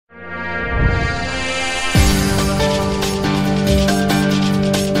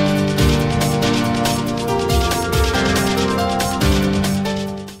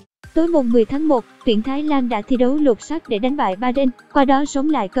Tối mùng 10 tháng 1, tuyển Thái Lan đã thi đấu lột xác để đánh bại Bahrain, qua đó sống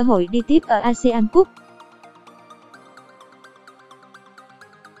lại cơ hội đi tiếp ở ASEAN Cup.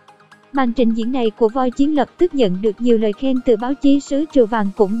 Màn trình diễn này của voi Chiến lập tức nhận được nhiều lời khen từ báo chí xứ Chùa Vàng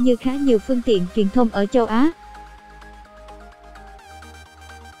cũng như khá nhiều phương tiện truyền thông ở châu Á.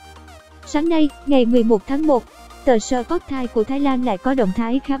 Sáng nay, ngày 11 tháng 1, tờ S Sport Mthai của Thái Lan lại có động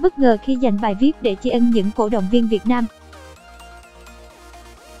thái khá bất ngờ khi dành bài viết để tri ân những cổ động viên Việt Nam.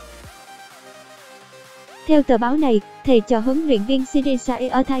 Theo tờ báo này, thầy trò huấn luyện viên Sirisak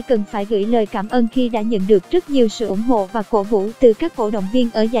Yodyardthai cần phải gửi lời cảm ơn khi đã nhận được rất nhiều sự ủng hộ và cổ vũ từ các cổ động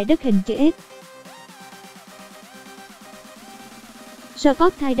viên ở dải đất hình chữ S. S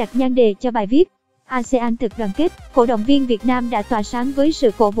Sport Mthai đặt nhan đề cho bài viết: ASEAN thực đoàn kết, cổ động viên Việt Nam đã tỏa sáng với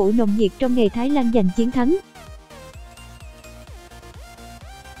sự cổ vũ nồng nhiệt trong ngày Thái Lan giành chiến thắng.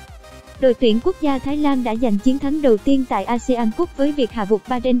 Đội tuyển quốc gia Thái Lan đã giành chiến thắng đầu tiên tại ASEAN Cup với việc hạ gục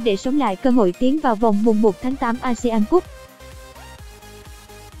Bahrain để sống lại cơ hội tiến vào vòng mùng 1 tháng 8 ASEAN Cup.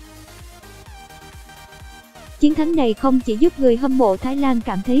 Chiến thắng này không chỉ giúp người hâm mộ Thái Lan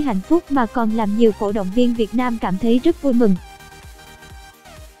cảm thấy hạnh phúc mà còn làm nhiều cổ động viên Việt Nam cảm thấy rất vui mừng.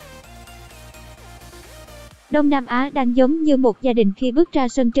 Đông Nam Á đang giống như một gia đình khi bước ra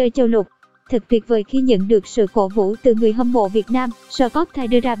sân chơi châu lục. Thật tuyệt vời khi nhận được sự cổ vũ từ người hâm mộ Việt Nam, S Sport Mthai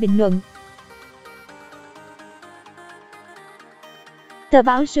đưa ra bình luận. Tờ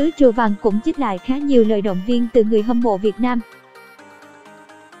báo xứ Chùa Vàng cũng trích lại khá nhiều lời động viên từ người hâm mộ Việt Nam.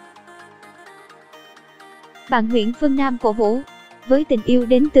 Bạn Nguyễn Phương Nam cổ vũ: với tình yêu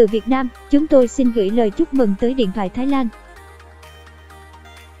đến từ Việt Nam, chúng tôi xin gửi lời chúc mừng tới điện thoại Thái Lan.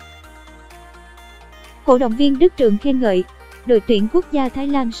 Cổ động viên Đức Trường khen ngợi: đội tuyển quốc gia Thái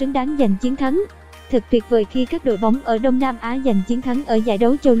Lan xứng đáng giành chiến thắng. Thật tuyệt vời khi các đội bóng ở Đông Nam Á giành chiến thắng ở giải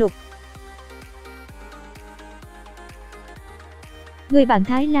đấu châu lục. Người bạn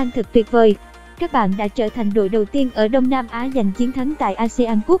Thái Lan thật tuyệt vời. Các bạn đã trở thành đội đầu tiên ở Đông Nam Á giành chiến thắng tại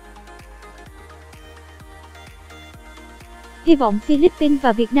ASEAN Cup. Hy vọng Philippines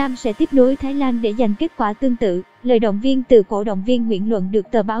và Việt Nam sẽ tiếp nối Thái Lan để giành kết quả tương tự. Lời động viên từ cổ động viên Nguyễn Luận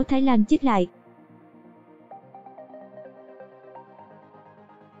được tờ báo Thái Lan trích lại.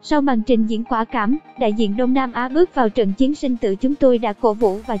 Sau màn trình diễn quả cảm, đại diện Đông Nam Á bước vào trận chiến sinh tử. Chúng tôi đã cổ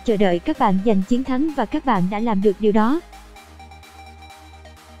vũ và chờ đợi các bạn giành chiến thắng và các bạn đã làm được điều đó.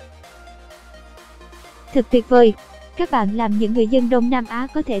 Thật tuyệt vời. Các bạn làm những người dân Đông Nam Á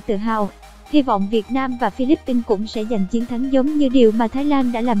có thể tự hào. Hy vọng Việt Nam và Philippines cũng sẽ giành chiến thắng giống như điều mà Thái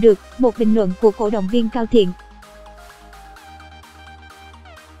Lan đã làm được. Một bình luận của cổ động viên Cao Thiện.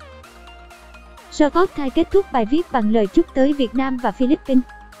 S Sport Mthai kết thúc bài viết bằng lời chúc tới Việt Nam và Philippines.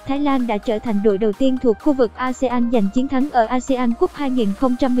 Thái Lan đã trở thành đội đầu tiên thuộc khu vực ASEAN giành chiến thắng ở ASEAN Cup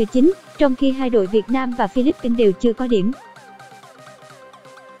 2019, trong khi hai đội Việt Nam và Philippines đều chưa có điểm.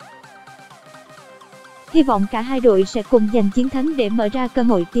 Hy vọng cả hai đội sẽ cùng giành chiến thắng để mở ra cơ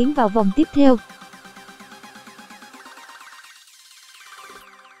hội tiến vào vòng tiếp theo.